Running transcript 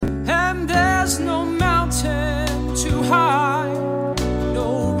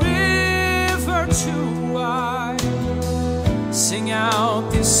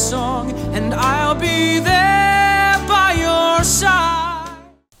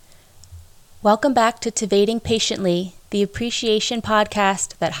Welcome back to Tveitting Patiently, the appreciation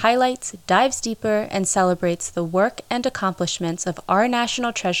podcast that highlights, dives deeper, and celebrates the work and accomplishments of our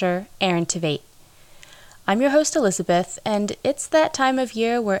national treasure, Aaron Tveit. I'm your host, Elizabeth, and it's that time of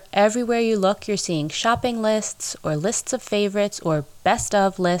year where everywhere you look, you're seeing shopping lists, or lists of favorites, or best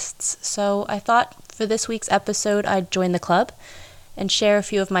of lists, so I thought for this week's episode I'd join the club and share a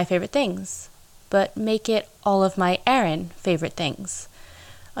few of my favorite things, but make it all of my Aaron favorite things.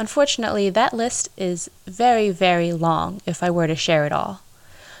 Unfortunately, that list is very, very long if I were to share it all.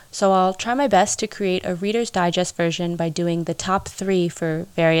 So I'll try my best to create a Reader's Digest version by doing the top 3 for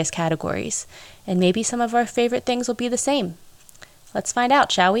various categories, and maybe some of our favorite things will be the same. Let's find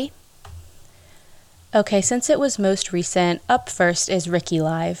out, shall we? Okay, since it was most recent, up first is Ricky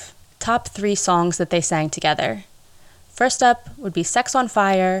Live. Top 3 songs that they sang together. First up would be Sex on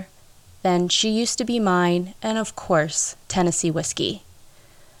Fire, then She Used to Be Mine, and of course, Tennessee Whiskey.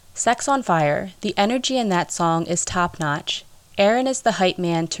 Sex on Fire, the energy in that song is top-notch. Aaron is the hype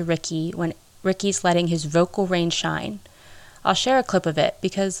man to Ricky when Ricky's letting his vocal range shine. I'll share a clip of it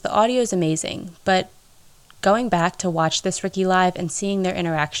because the audio is amazing, but going back to watch this Ricky Live and seeing their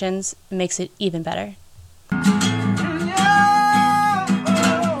interactions makes it even better.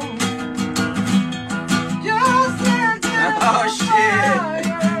 Oh shit!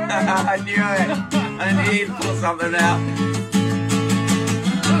 I knew it! I need to pull something out.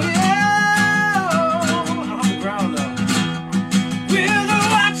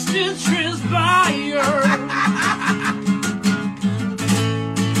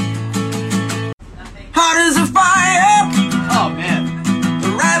 Hot as a fire. Oh man, the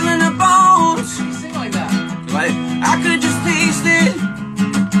rattling the bones. You sing like that. Like I could just taste it,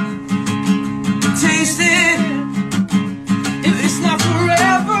 taste it. If it's not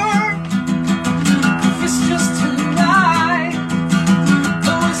forever, if it's just tonight.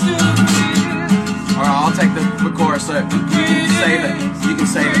 Oh, it's still the greatest. All right, I'll take the chorus. So you can save it. You can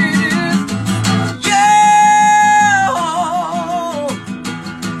save it.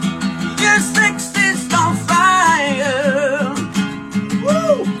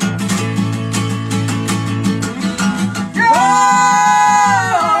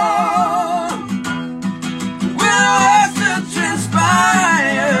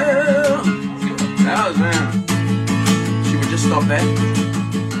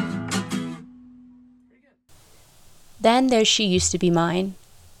 Then there's She Used to Be Mine.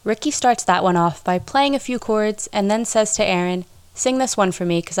 Ricky starts that one off by playing a few chords and then says to Aaron, "Sing this one for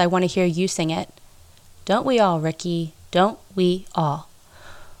me because I want to hear you sing it." Don't we all, Ricky? Don't we all?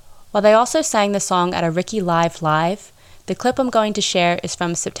 While they also sang the song at a Ricky Live, the clip I'm going to share is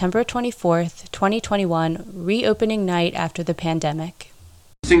from September 24th, 2021, reopening night after the pandemic.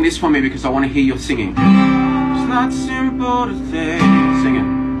 Sing this for me because I want to hear your singing. It's not simple to say. Sing it.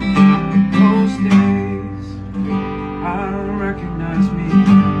 Those days, I don't recognize me.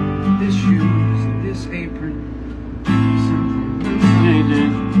 This shoes, this apron,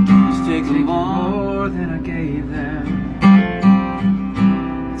 It's taking more than I gave them.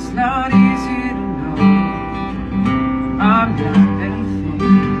 It's not easy to know I'm not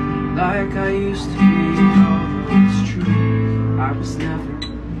anything like I used to be. Although it's true, I was never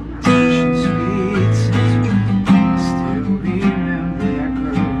touching sweet sensory. Still remember that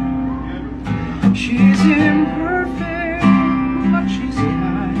girl. She's imperfect, but she's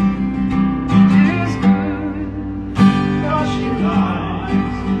kind. Is good, but she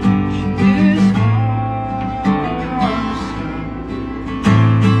lies. She is hard.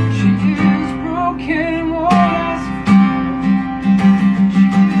 She is broken, worn as a She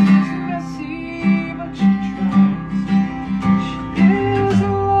is messy, but she tries. She is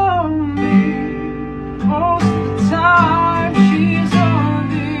lonely most of the time. She's all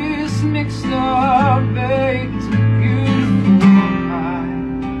this mixed up, baked, beautiful pie.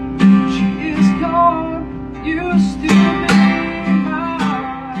 She is gone, you still make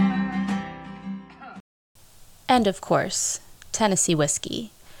mine. And of course, Tennessee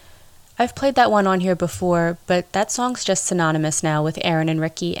Whiskey. I've played that one on here before, but that song's just synonymous now with Aaron and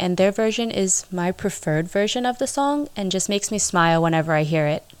Ricky, and their version is my preferred version of the song and just makes me smile whenever I hear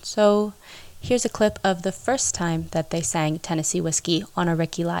it. So here's a clip of the first time that they sang Tennessee Whiskey on a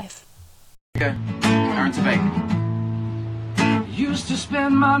Ricky Live. Okay. Aaron Tveit. Used to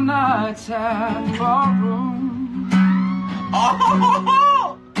spend my nights at the barroom.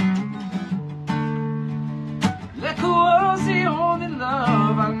 Oh! Liquor was the only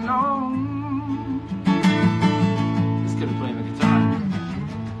love I know. This could have played the guitar.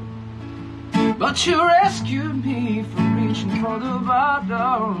 But you rescued me from reaching for the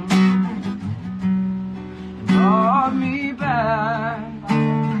bottom and brought me back.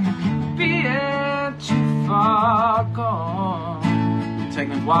 Be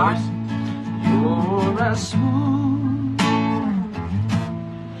Why? You're as smooth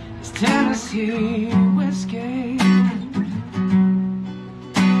as Tennessee whiskey.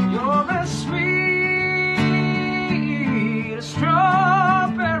 You're as sweet as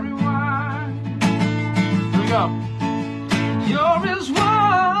strawberry wine. Here we go. You're as warm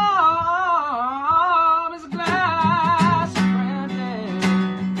as a glass of brandy.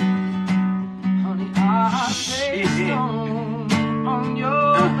 Honey, I stay stoned on your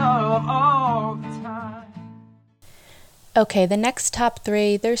love all the time. Okay, the next top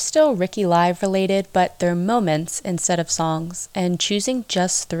three, they're still Ricky Live related, but they're moments instead of songs, and choosing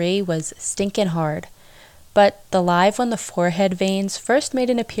just three was stinking hard. But the live when the forehead veins first made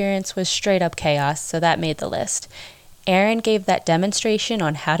an appearance was straight up chaos, so that made the list. Aaron gave that demonstration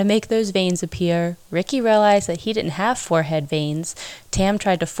on how to make those veins appear. Ricky realized that he didn't have forehead veins. Tam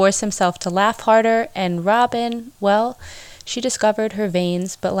tried to force himself to laugh harder, and Robin, well, she discovered her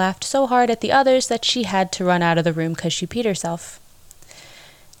veins but laughed so hard at the others that she had to run out of the room because she peed herself.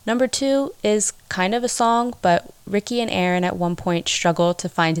 Number two is kind of a song, but Ricky and Aaron at one point struggled to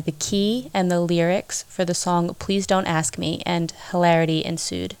find the key and the lyrics for the song Please Don't Ask Me, and hilarity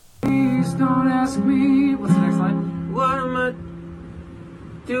ensued. Please don't ask me. What's the next line? What am I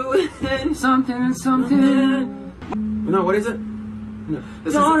doing? Something and something. No, what is it? No,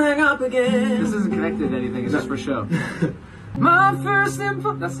 Don't hang up again. This isn't connected to anything. It's just for show. My first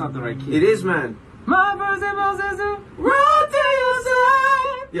impulse. That's not the right key. It is, man. My first impulse is to run to your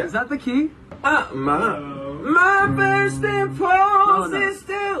side. Yeah. Is that the key? My first impulse is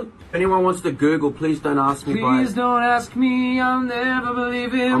to. If anyone wants to Google, please don't ask me. Please don't ask me. I'll never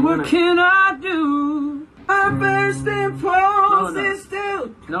believe it. I'm What gonna- can I do? My first impulse is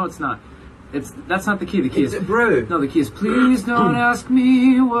to. No, it's not. That's not the key. The key It's is bro. no. The key is please don't ask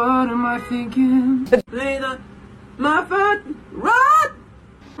me. What am I thinking? My foot run.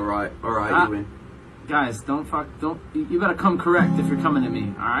 All right, Ah. you win. Guys, don't. You gotta come correct if you're coming to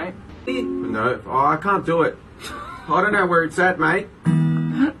me. All right. No, I can't do it. I don't know where it's at, mate.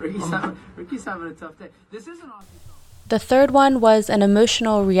 Ricky's having a tough day. This isn't awesome. The third one was an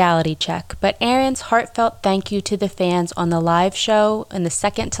emotional reality check, but Aaron's heartfelt thank you to the fans on the live show and the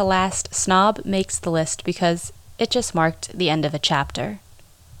second to last snob makes the list because it just marked the end of a chapter.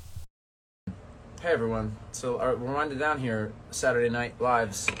 Hey everyone, so we're winding down here Saturday night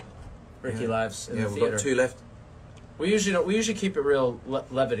lives, Ricky Lives in the we've theater. got two left. We usually keep it real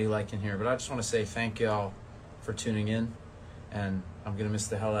levity like in here, but I just want to say thank y'all for tuning in, and I'm gonna miss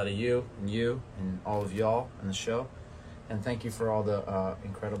the hell out of you and all of y'all in the show, and thank you for all the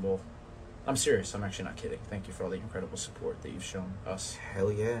incredible. I'm serious. I'm actually not kidding. Thank you for all the incredible support that you've shown us.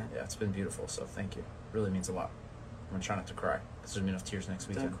 Hell yeah. Yeah, it's been beautiful. So thank you. Really means a lot. I'm gonna try not to cry because there's gonna be enough tears next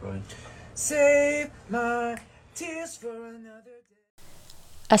weekend. Don't cry. Save my tears for another day.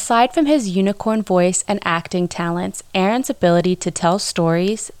 Aside from his unicorn voice and acting talents, Aaron's ability to tell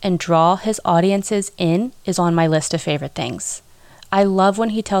stories and draw his audiences in is on my list of favorite things. I love when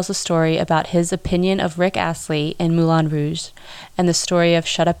he tells a story about his opinion of Rick Astley in Moulin Rouge, and the story of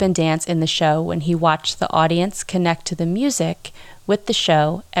Shut Up and Dance in the show when he watched the audience connect to the music with the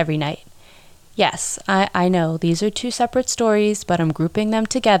show every night. Yes, I know these are two separate stories, but I'm grouping them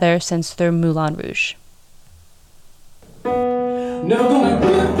together since they're Moulin Rouge. Never gonna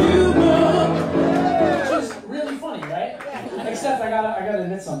give you up. Which is really funny, right? Except I gotta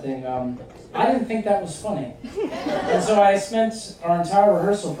admit something. I didn't think that was funny. And so I spent our entire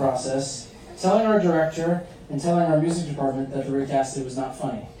rehearsal process telling our director and telling our music department that the Rick Astley was not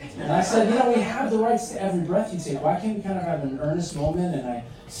funny. And I said, we have the rights to every breath you take. Why can't we kind of have an earnest moment and I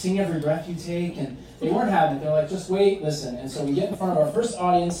sing every breath you take? And they weren't having it. They're like, just wait, listen. And so we get in front of our first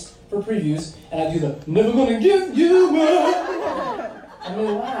audience for previews, and I do the never gonna give you up. And they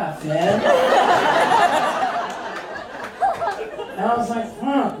laugh, man. And I was like,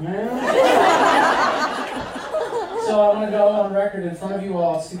 fuck, man. So I want to go on record in front of you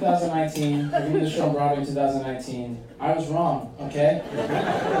all. It's 2019. We're doing the show on Broadway in 2019. I was wrong, okay? Rick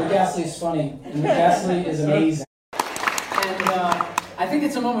Astley is funny, and Rick Astley is amazing. And I think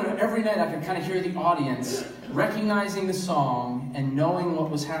it's a moment where every night I could kind of hear the audience recognizing the song and knowing what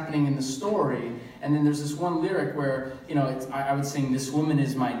was happening in the story. And then there's this one lyric where, I would sing, "This woman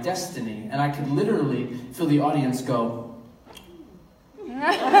is my destiny," and I could literally feel the audience go.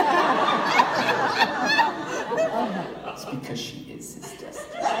 It's because she is his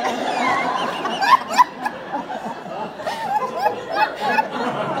destiny.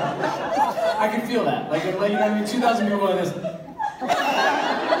 I can feel that. Like 2,000 people like this.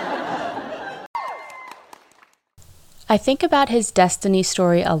 I think about his Destiny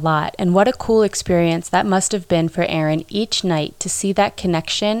story a lot, and what a cool experience that must have been for Aaron each night to see that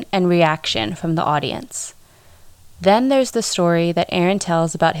connection and reaction from the audience. Then there's the story that Aaron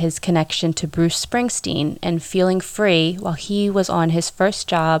tells about his connection to Bruce Springsteen and feeling free while he was on his first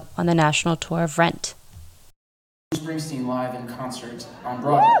job on the national tour of Rent. Bruce Springsteen live in concert on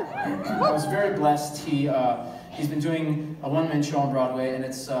Broadway. I was very blessed. He's been doing a one-man show on Broadway, and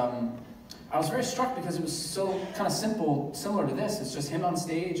it's I was very struck because it was so kind of simple, similar to this. It's just him on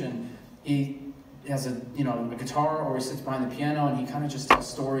stage, and he has a guitar, or he sits behind the piano, and he kind of just tells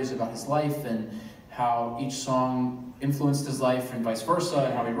stories about his life and how each song influenced his life, and vice versa,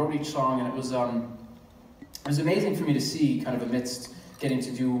 and how he wrote each song. And it was amazing for me to see, kind of amidst getting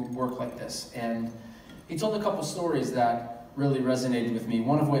to do work like this. And he told a couple stories that really resonated with me.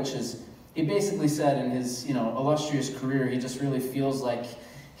 One of which is, he basically said in his illustrious career, he just really feels like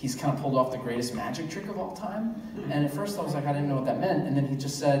he's kind of pulled off the greatest magic trick of all time. And at first I was like, I didn't know what that meant. And then he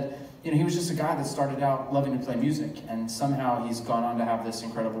just said, he was just a guy that started out loving to play music, and somehow he's gone on to have this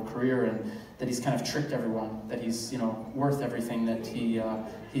incredible career, and that he's kind of tricked everyone, that he's worth everything that he's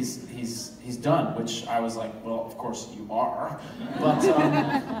done. Which I was like, well, of course you are.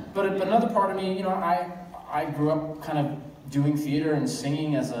 But another part of me, I grew up kind of doing theater and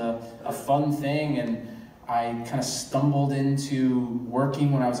singing as a fun thing, and I kind of stumbled into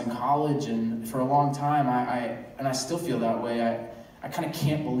working when I was in college, and for a long time, I still feel that way. I kind of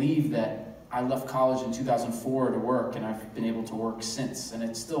can't believe that I left college in 2004 to work, and I've been able to work since. And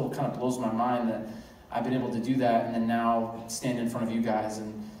it still kind of blows my mind that I've been able to do that, and then now stand in front of you guys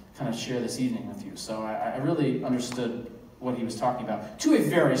and kind of share this evening with you. So I really understood what he was talking about, to a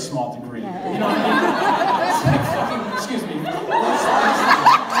very small degree. You know what I mean? Excuse me.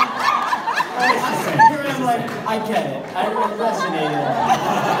 I'm like, I get it. I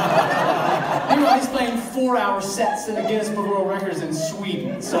resonated. He's playing 4-hour sets in the Guinness Book of World Records in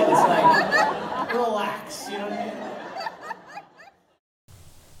Sweden, so it's like, relax, you know what I mean?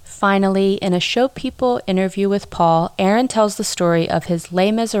 Finally, in a Show People interview with Paul, Aaron tells the story of his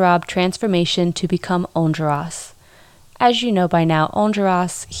Les Miserables transformation to become Enjolras. As you know by now,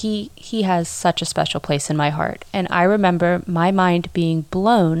 Enjolras, he has such a special place in my heart, and I remember my mind being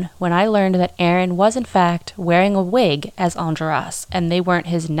blown when I learned that Aaron was in fact wearing a wig as Enjolras, and they weren't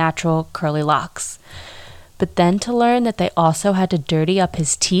his natural curly locks. But then to learn that they also had to dirty up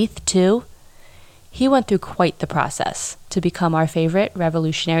his teeth too. He went through quite the process to become our favorite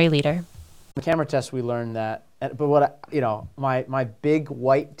revolutionary leader. The camera test, we learned that, but my big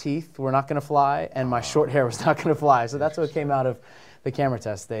white teeth were not going to fly, and my short hair was not going to fly. So that's what came out of the camera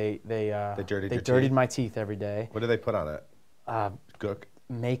test. They dirtied my teeth every day. What do they put on it? Gook?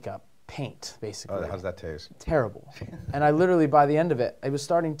 Makeup, paint, basically. Oh, how does that taste? Terrible. And I literally, by the end of it, was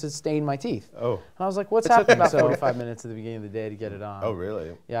starting to stain my teeth. Oh. And I was like, what's happening? About 45 minutes at the beginning of the day to get it on. Oh,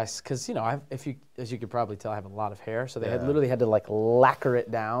 really? Yeah, because as you could probably tell, I have a lot of hair, so they had literally had to like lacquer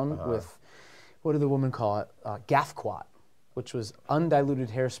it down with, what did the woman call it? Gaffquat, which was undiluted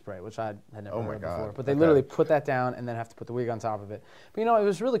hairspray, which I had never heard before. But they literally put that down and then have to put the wig on top of it. But it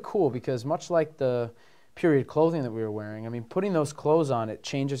was really cool because much like the period clothing that we were wearing, I mean, putting those clothes on, it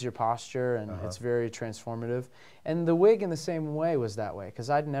changes your posture, and it's very transformative. And the wig in the same way was that way, because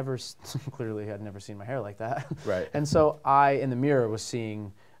I'd never, clearly had never seen my hair like that. Right. And so I, in the mirror, was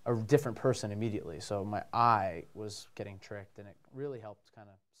seeing a different person immediately. So my eye was getting tricked, and it really helped kind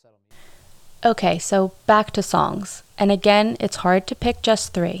of settle me. Okay, so back to songs. And again, it's hard to pick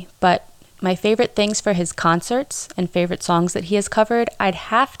just 3, but my favorite things for his concerts and favorite songs that he has covered, I'd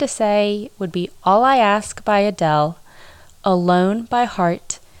have to say would be All I Ask by Adele, Alone by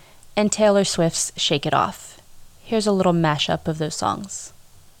Heart, and Taylor Swift's Shake It Off. Here's a little mashup of those songs.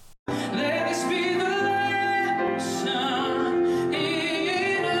 Let this be the lesson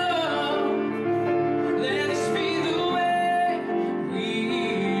in love. Let this be the way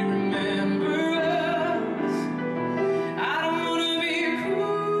we remember us. I don't wanna be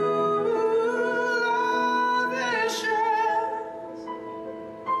cruel or vicious,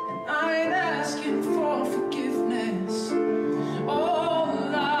 and I ain't asking for forgiveness. All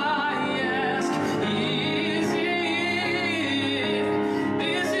I ask is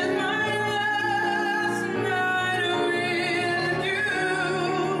this is my last night with you.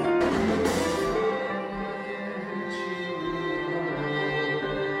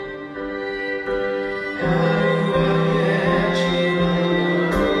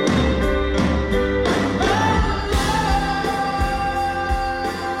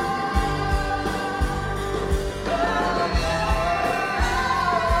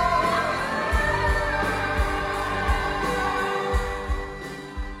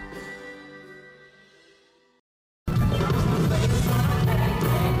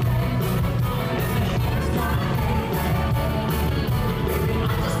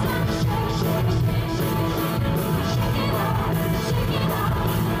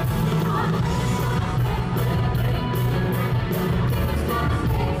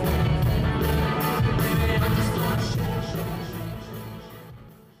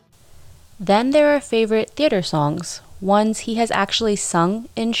 Then there are favorite theater songs, ones he has actually sung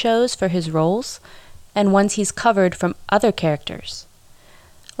in shows for his roles, and ones he's covered from other characters.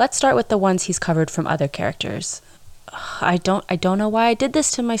 Let's start with the ones he's covered from other characters. I don't know why I did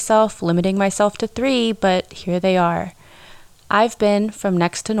this to myself, limiting myself to 3, but here they are. I've Been from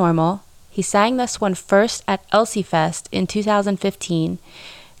Next to Normal. He sang this one first at Elsie Fest in 2015,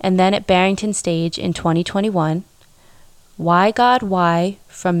 and then at Barrington Stage in 2021. Why God Why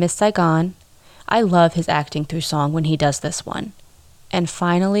from Miss Saigon. I love his acting through song when he does this one. And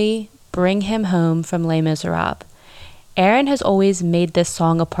finally, Bring Him Home from Les Miserables. Aaron has always made this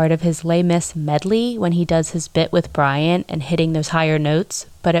song a part of his Les Mis medley when he does his bit with Brian and hitting those higher notes,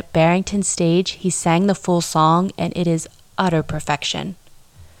 but at Barrington Stage, he sang the full song and it is utter perfection.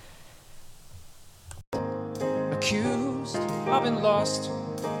 Accused, I've been lost,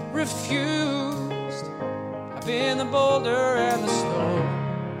 refused. I've been the boulder and the snow.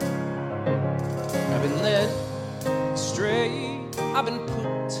 I've been led astray, I've been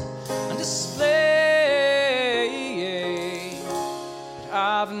put on display, but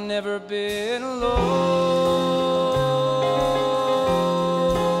I've never been alone.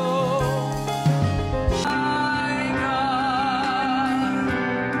 My God,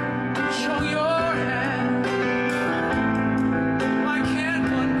 show your hand. Why can't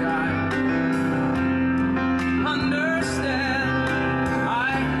one guy understand?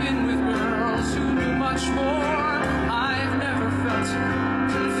 I've been with girls who knew much more. I've never felt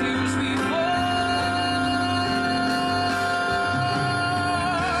confused before.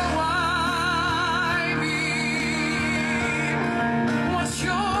 Why me? What's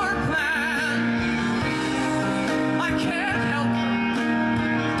your plan? I can't help it.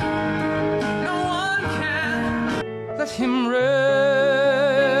 No one can. Let him rest.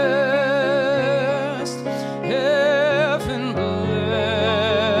 Heaven blessed.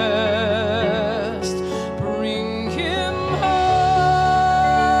 Bring him home.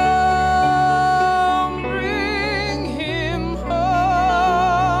 Bring him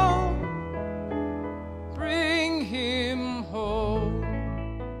home. Bring him home.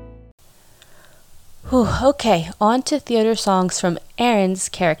 Whew, okay, on to theater songs from Aaron's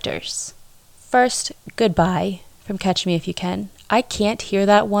characters. First, Goodbye from Catch Me If You Can. I can't hear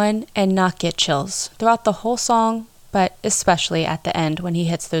that one and not get chills throughout the whole song, but especially at the end when he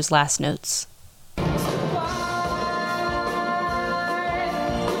hits those last notes.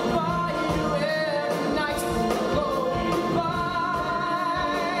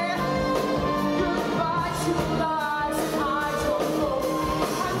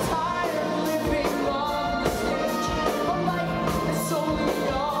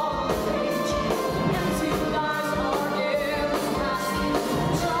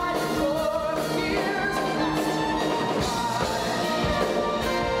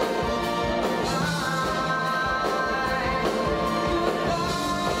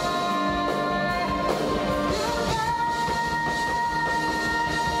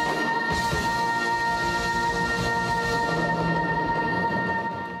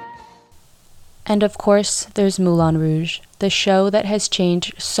 And of course, there's Moulin Rouge, the show that has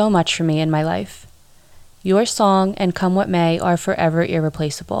changed so much for me in my life. Your song and Come What May are forever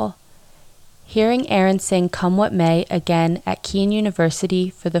irreplaceable. Hearing Aaron sing Come What May again at Keene University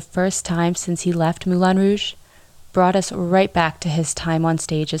for the first time since he left Moulin Rouge brought us right back to his time on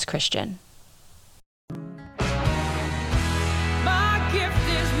stage as Christian. My gift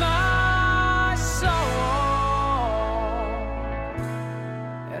is my song,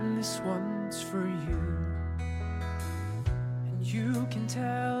 and this one's for you. And you can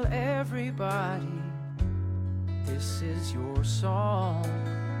tell everybody this is your song.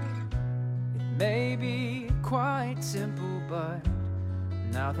 It may be quite simple, but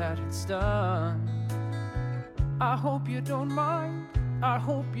now that it's done, I hope you don't mind, I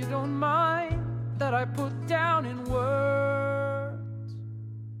hope you don't mind that I put down in words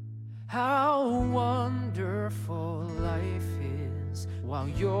how wonderful life is while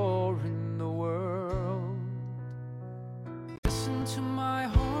you're in the world. Listen to my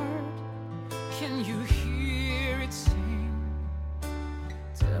heart, can you hear it sing,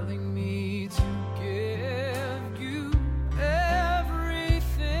 telling me to give you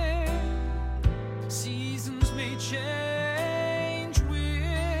everything. Seasons may change,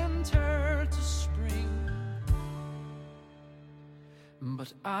 winter to spring,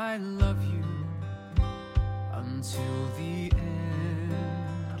 but I love you until the end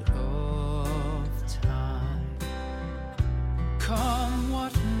of time. Come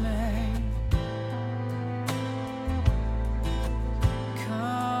what may,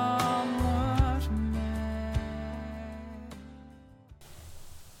 come what may.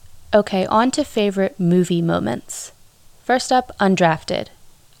 Okay, on to favorite movie moments. First up, Undrafted.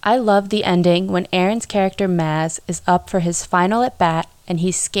 I love the ending when Aaron's character Maz is up for his final at bat and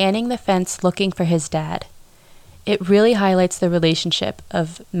he's scanning the fence looking for his dad. It really highlights the relationship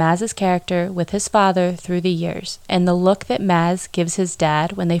of Maz's character with his father through the years, and the look that Maz gives his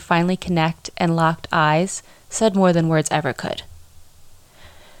dad when they finally connect and locked eyes said more than words ever could.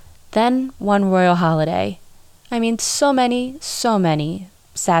 Then One Royal Holiday. I mean, so many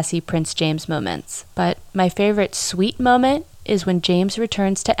sassy Prince James moments, but my favorite sweet moment is when James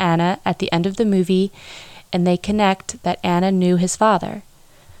returns to Anna at the end of the movie and they connect that Anna knew his father.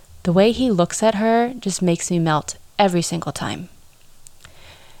 The way he looks at her just makes me melt every single time.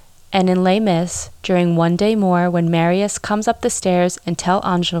 And in Les Mis, during One Day More, when Marius comes up the stairs and tells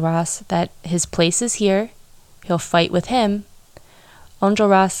Enjolras that his place is here, he'll fight with him,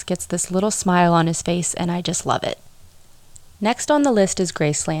 Enjolras gets this little smile on his face and I just love it. Next on the list is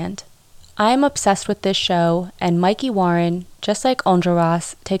Graceland. I am obsessed with this show, and Mikey Warren, just like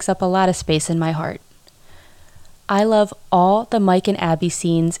Enjolras, takes up a lot of space in my heart. I love all the Mike and Abby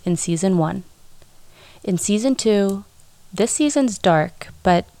scenes in season 1. In season 2, this season's dark,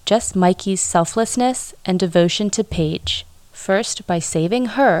 but just Mikey's selflessness and devotion to Paige, first by saving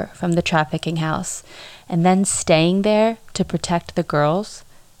her from the trafficking house, and then staying there to protect the girls,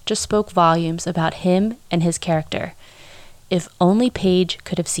 just spoke volumes about him and his character. If only Paige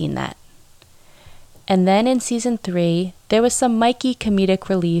could have seen that. And then in season 3, there was some Mikey comedic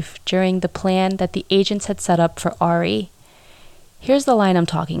relief during the plan that the agents had set up for Ari. Here's the line I'm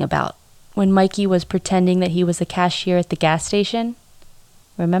talking about, when Mikey was pretending that he was a cashier at the gas station.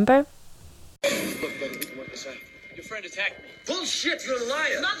 Remember? Look, buddy, what was that? Your friend attacked me. Bullshit, you're a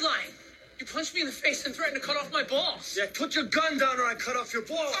liar. I'm not lying. You punched me in the face and threatened to cut off my balls. Yeah, put your gun down or I cut off your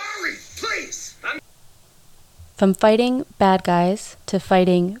balls. Ari, please. From fighting bad guys to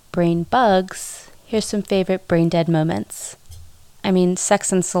fighting brain bugs, here's some favorite brain dead moments. I mean,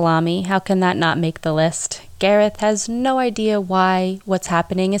 sex and salami, how can that not make the list? Gareth has no idea why what's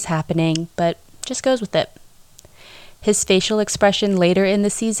happening is happening, but just goes with it. His facial expression later in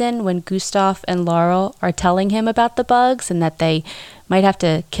the season when Gustav and Laurel are telling him about the bugs and that they might have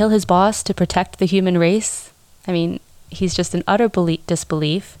to kill his boss to protect the human race. I mean, he's just in utter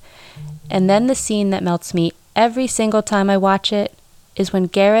disbelief. And then the scene that melts me every single time I watch it is when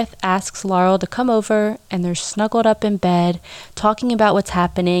Gareth asks Laurel to come over and they're snuggled up in bed talking about what's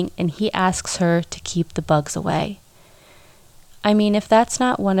happening and he asks her to keep the bugs away. I mean, if that's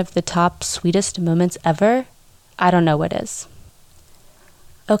not one of the top sweetest moments ever, I don't know what is.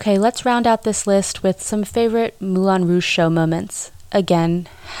 Okay, let's round out this list with some favorite Moulin Rouge show moments. Again,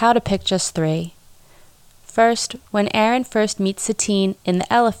 how to pick just 3. First, when Aaron first meets Satine in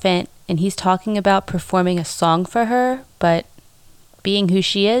the elephant and he's talking about performing a song for her, but being who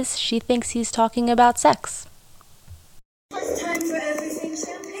she is, she thinks he's talking about sex. It's time for everything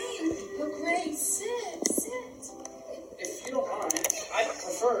champagne. Look great. Sit. If you don't mind, I'd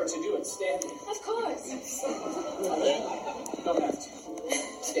prefer to do it standing. Of course. You don't have to.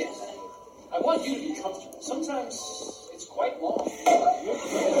 Stand. I want you to be comfortable. Sometimes it's quite long.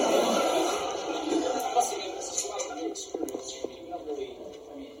 Plus, this is quite a new experience for me. We don't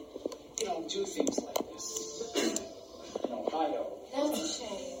really, do things like this. I know. That's a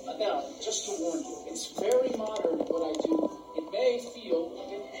shame. Now, just to warn you, it's very modern what I do. It may feel a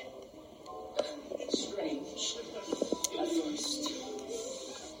bit strange, at first.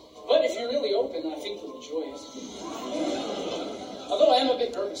 But if you're really open, I think you'll enjoy it. Although I am a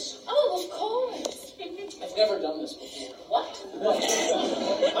bit nervous. Oh, of course. I've never done this before. What?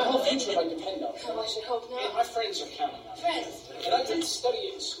 My whole future might depend on it. Oh, I should hope And not. my friends are counting on it. Friends. And I did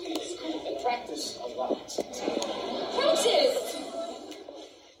study in Sweden and practice a lot. Practice!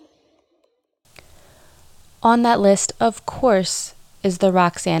 On that list, of course, is the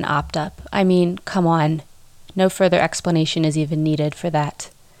Roxanne opt-up. I mean, come on. No further explanation is even needed for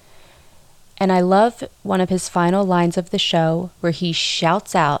that. And I love one of his final lines of the show where he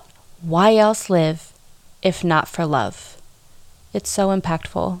shouts out, "Why else live if not for love?" It's so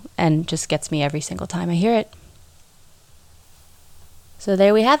impactful and just gets me every single time I hear it. So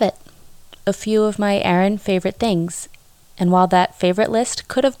there we have it. A few of my Aaron favorite things. And while that favorite list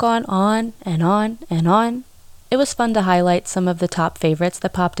could have gone on and on and on, it was fun to highlight some of the top favorites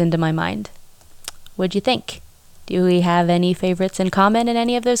that popped into my mind. What'd you think? Do we have any favorites in common in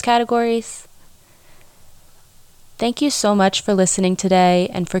any of those categories? Thank you so much for listening today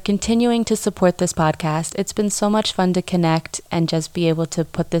and for continuing to support this podcast. It's been so much fun to connect and just be able to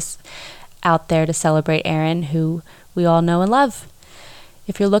put this out there to celebrate Aaron, who we all know and love.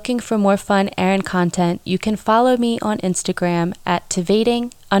 If you're looking for more fun Aaron content, you can follow me on Instagram at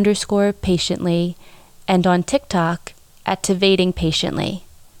Tveiting_patiently and on TikTok at Tveitingpatiently,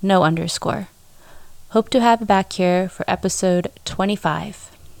 no underscore. Hope to have you back here for episode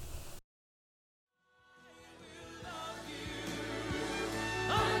 25.